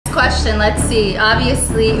question, let's see.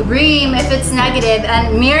 Obviously, Reem if it's negative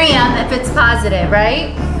and Miriam if it's positive,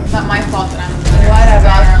 right? It's not my fault that I'm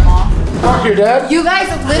Whatever. Fuck your dad. You guys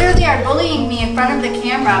literally are bullying me in front of the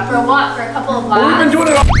camera for what? For a couple of laughs? We've been doing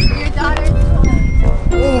it all. Your daughter's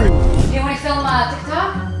You want to film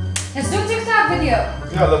TikTok? Let's do a TikTok video.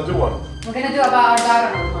 Yeah, let's do one. We're gonna do about our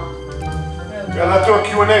daughter-in-law. Yeah, let's do a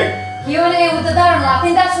Q&A. Q&A with the daughter-in-law. I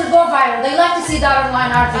think that should go viral. They like to see daughter-in-law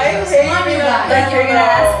in our videos. Come on, you guys. Like you're gonna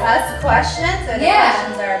ask us questions, or the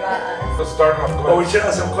questions are about us? Let's start off. Oh, we should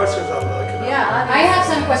have some questions on like. Yeah, I have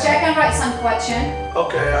some questions. I can write some question.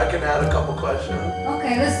 Okay, I can add a couple questions.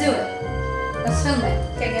 Okay, let's do it. Let's film it.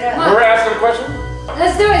 Okay, get up. We're asking a question?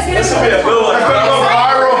 Let's do it. It's This will gonna be a good one. It's gonna go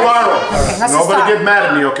viral. Okay, let's Nobody start. get mad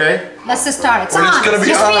at me, okay? Let's just start. It's We're just honest. gonna be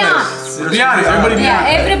Just be honest. honest. Be honest, everybody be Yeah,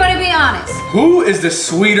 honest. everybody be honest. Who is the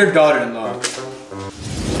sweeter daughter-in-law?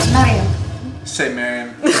 Miriam. Say Miriam.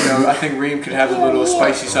 You know, I think Reem could have a little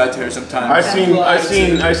spicy side to her sometimes. I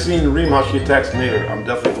seen Reem how she attacks Nader. I'm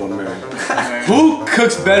definitely going to marry him. Who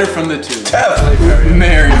cooks better from the two? Definitely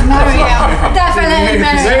Miriam. Miriam. Definitely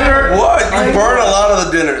Miriam. Nader. What? You burn a lot of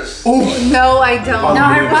the dinners. No, I don't. No,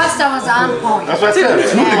 her pasta was on point. That's what I said.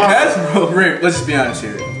 Who the cats? Bro, Reem, let's just be honest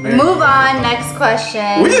here. Miriam. Move on, next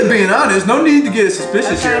question. We're just being honest. No need to get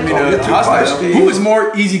suspicious here. I mean, Don't get too hostile. feisty. Who is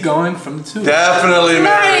more easygoing from the two? Definitely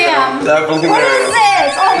Miriam. Definitely What is Miriam.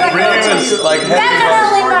 this? Oh my Reem god. is like heavy.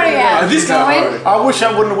 Definitely Miriam. This got hard. I wish I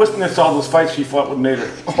wouldn't have witnessed all those fights she fought with Nader.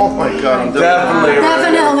 Oh my God, I'm Definitely.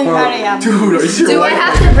 Definitely Miriam. Dude, is your Do I wife?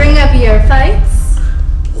 have to bring up your fights?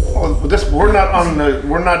 We're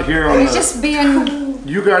not here on We're the. just being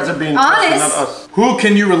You guys are being honest. not us. Who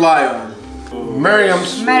can you rely on?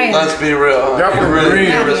 Miriam's. Miriam. Let's be real. Definitely You're really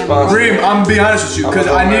Reem. irresponsible. Reem, I'm gonna be honest with you, because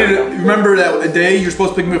I needed to remember that a day you're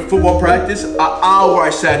supposed to pick me up football practice. An hour I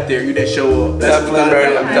sat there, you didn't show up. Definitely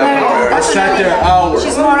Miriam. I Definitely sat there an hour.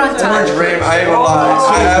 She's more on time. Miriam. Reem, I ain't gonna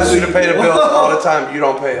lie. I ask you to pay the bills all the time. You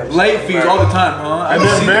don't pay them. Late fees all the time, huh? And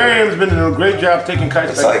then Miriam's been doing a great job taking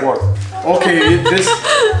kites It's back and like- forth. Okay, this.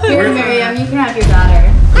 Here, Miriam, you can have your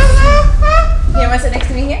daughter. You want to sit next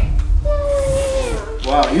to me here?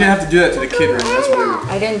 Wow, you didn't have to do that to the kid, Reem. That's weird.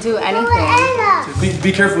 I didn't do anything.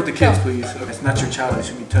 Be careful with the kids, please. Okay, it's not your child. You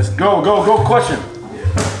should be touching. Go, question.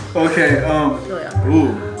 Okay,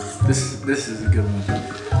 ooh, this is a good one.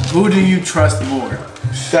 Who do you trust more?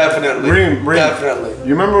 Definitely. Reem. Definitely.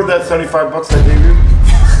 You remember that $75 I gave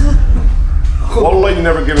you? Wallah, you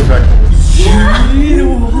never give it back to me.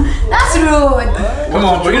 That's rude. Come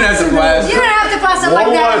on, we're gonna have to blast. You don't have to pass it like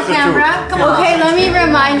that on camera. Come on. Okay, let me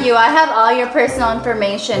remind you, I have all your personal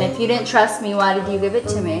information. If you didn't trust me, why did you give it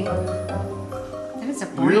to me?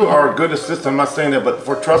 You are a good assistant. I'm not saying that, but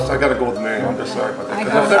for trust, I gotta go with Miriam. I'm just sorry about that. I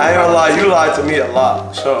ain't gonna lie. You lied to me a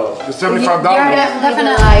lot. So The $75. You're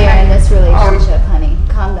definitely a liar in this relationship, honey.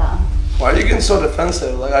 Calm down. why are you getting so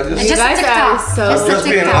defensive? Like I just. You Just a guys TikTok. are so Just a Just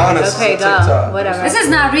being TikTok. honest. Okay, it's go. a TikTok. Whatever. This is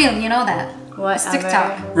not real, you know that. Whatever. It's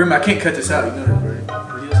TikTok. Reem, I can't cut this out. You know that,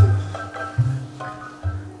 right?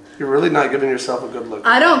 You're really not giving yourself a good look.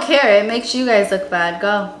 I don't care. It makes you guys look bad.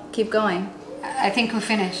 Go. Keep going. I think we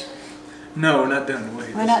finished. No, we're not done.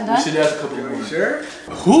 Wait, We're not done? We should ask a couple more. Sure.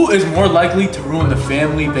 Who is more likely to ruin the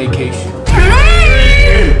family vacation?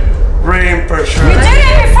 Reem for sure. You did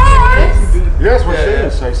it before! Yes, what she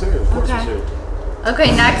is. I say, of course Okay. she is.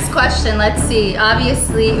 Okay, next question. Let's see.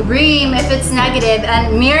 Obviously, Reem if it's negative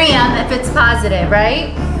and Miriam if it's positive,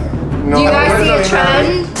 right? No, Do you guys we're see a not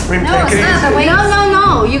trend? Reem, No, take it's it not easy. the way.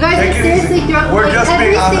 No. You guys Take are it seriously easy. throwing We're like just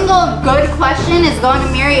every being honest. single good question is going to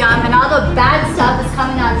Miriam and all the bad stuff is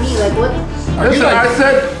coming on me. Like what? Listen, I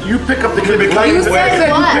said you pick up the kids late. You said I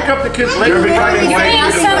said what? you pick up the kids late. You're becoming You're way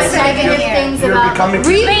saying too some sensitive negative here. things You're about becoming-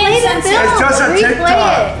 replay the film. It's just a Replay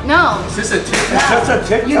TikTok. it. No. Is this a TikTok? It's just a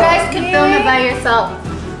TikTok. You guys can film it by yourself.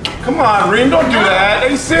 Come on, Reem, don't do that. Are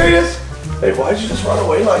you serious? Hey, why'd you just run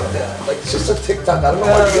away like that? Like it's just a TikTok. I don't know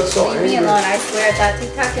why you get so Leave me angry. alone. I swear if that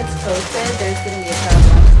TikTok gets posted, there's gonna be a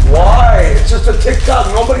problem. Why? It's just a TikTok.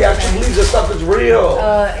 Nobody actually believes this stuff is real.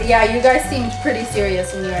 Yeah, you guys seemed pretty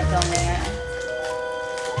serious when you were filming it.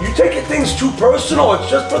 You taking things too personal. It's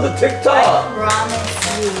just for the I TikTok. promise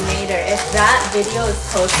you, Nader, if that video is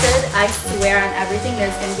posted, I swear on everything,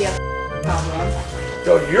 there's gonna be a problem.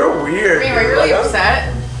 Yo, you're weird. Reem, are you dude. really Like, upset?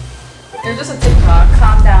 It's just a TikTok.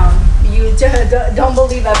 Calm down. You don't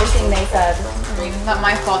believe everything they said. Reem, it's not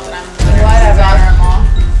my fault that I'm Whatever.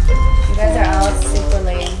 daughter-in-law. You guys are all super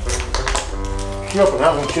lame. Keep up with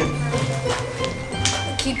that one, kid.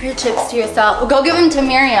 Keep your chips to yourself. Go give them to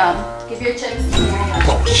Miriam. Give Give your chips to Miriam.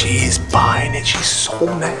 Bro, she's buying it. She's so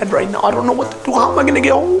mad right now. I don't know what to do. How am I gonna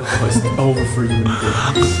get home? It's over for you.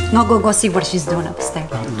 No, go see what she's doing upstairs.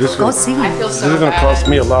 Go see. I feel This so is gonna bad. cost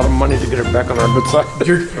me a lot of money to get her back on our good side.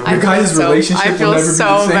 Your guys' so- relationship I feel will never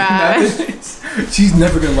so be the same. bad. She's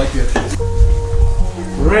never gonna like you.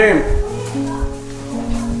 Reem.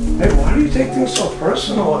 Hey, why do you take things so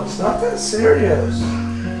personal? It's not that serious.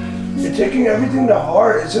 You're taking everything to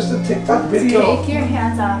heart. It's just a TikTok video. Take your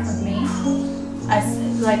hands off of me.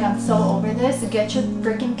 I'm so over this. Get your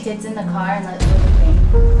freaking kids in the car and let's go to the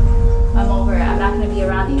thing. I'm over it. I'm not gonna be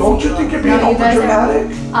around these Don't you people. think you're being No, you guys are-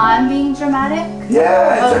 over-dramatic? I'm being dramatic?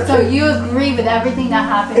 Yeah, Oh, it's so a you agree with everything that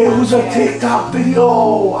happened? It was a out there? TikTok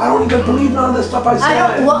video. I don't even believe none of this stuff I said.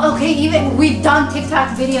 I don't, well, okay, even we've done TikTok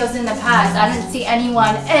videos in the past. I didn't see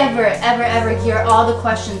anyone ever hear all the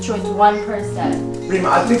questions towards one person. Reem,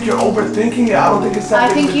 I think you're overthinking it. I don't think it's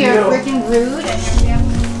that I big think of a you're deal. freaking rude and your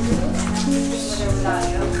family's rude and I'm gonna do whatever without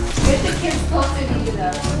you. Get the kids closer to you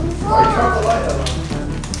though. Why you turn the light on?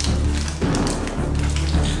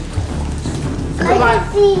 Come on,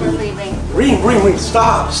 we're leaving. Reem,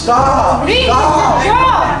 stop. Reem, Stop.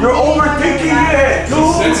 girl! You're overthinking it, dude.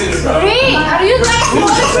 Reem, are you like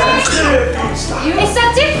Sensitive, dude. Stop. It's a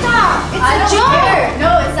TikTok! It's a joke! No,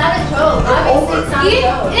 it's not a joke. Obviously it's not a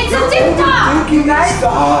joke. It's a TikTok! Overthinking it.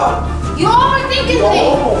 Stop. You overthinking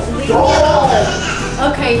things!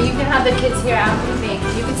 Don't. Okay, you can have the kids here. I'm leaving.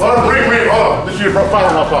 You can Hold on, Reem, hold on. This is your profile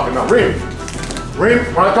I'm not talking now. Reem,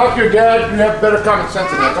 when I talk to your dad, you have better common sense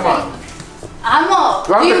than that. Come on. Amo,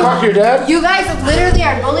 Do I have to talk to your dad? you guys literally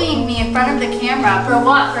are bullying me in front of the camera for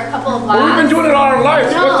what? For a couple of Well, we've been laughs? doing it all our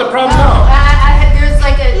lives. No, What's the problem no. now? There's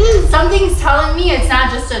like something's telling me it's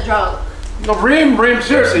not just a joke. No, Reem,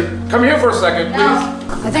 seriously, come here for a second, please. No.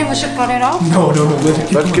 I think we should cut it off. No,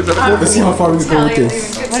 let's see how far we can go with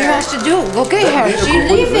this. What do you have to do? Go get her.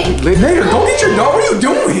 She's leaving. Later, go get your dog. What are you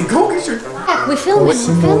doing? Go get your. Heck, we're filming. We're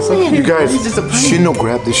filming. You guys, He's just a prank. Shino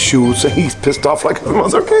grabbed his shoes and he's pissed off like his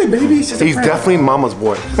mother. Okay, baby. It's just a He's prank. definitely mama's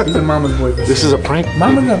boy. He's a mama's boy. This is a prank.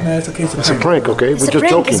 Mama got mad. It's okay. It's a It's a prank. prank, okay? It's We're a just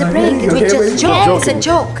prank. joking. It's a prank. You We okay, just baby? joke. It's a Joking.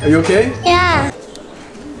 joke. Are you okay? Yeah.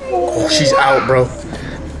 Oh, she's out, bro.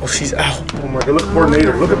 Oh, she's out. Oh my god, look at poor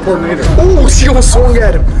Nader. Look at poor Nader. Oh, she almost swung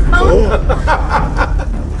at him.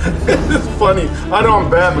 It's funny. I know I'm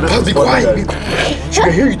bad, but it's Be funny. quiet. Be quiet. She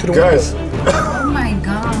can hear you through the Guys, Oh my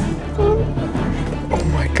god. window. Oh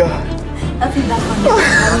my god. I feel bad for me.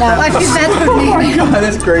 I feel bad for me. Oh my god,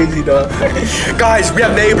 that's crazy, dog. Guys, we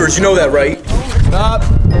have neighbors. You know that, right? Stop.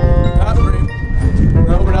 Stop, Reem.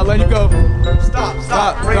 No, we're not letting you go. Stop.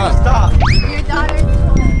 Reem, stop. Your daughter's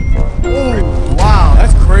Oh, wow,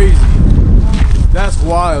 that's crazy. That's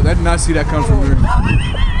wild. I did not see that come from her.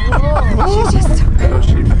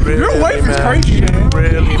 Your wife is crazy,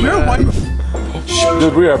 man. Your wife.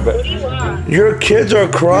 dude, we are bad. Your kids are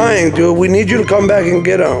crying, dude. We need you to come back and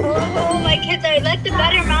get them. Oh, my kids are. Let the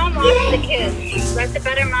better mom watch the kids. Let the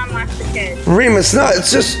better mom watch the kids. Reem, it's not.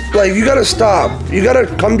 It's just like you gotta stop. You gotta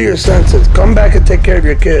come to your senses. Come back and take care of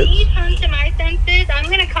your kids. When you come to my senses, I'm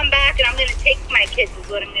gonna come back and I'm gonna take my kids. Is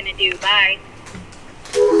what I'm gonna do. Bye.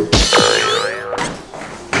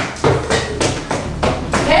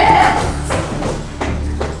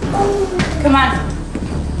 Come on.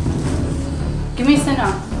 Give me a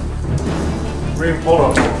sit-down. Reem, hold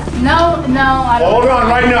on. No, I don't. Hold on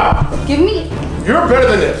right now. Give me. You're better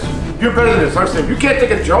than this. You're better than this. Understand? You can't take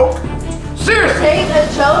a joke. Seriously. Take a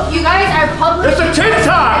joke. You guys are public. It's a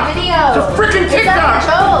TikTok. Video. It's a freaking It's not TikTok. a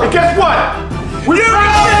joke. And guess what? We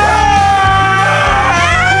pranked you.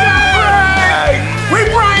 We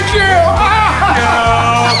pranked you.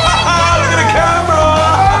 Look at the camera.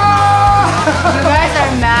 You guys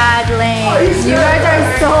are mad lame. You guys are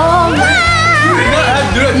so lame.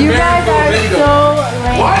 You guys are so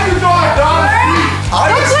lame. Why do you know I done?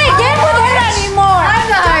 Don't play game with her anymore. I'm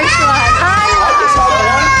the harsh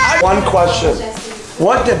one. One question.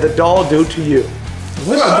 What did the doll do to you?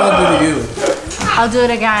 What did I do to you? I'll do it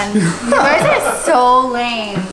again. You guys are so lame.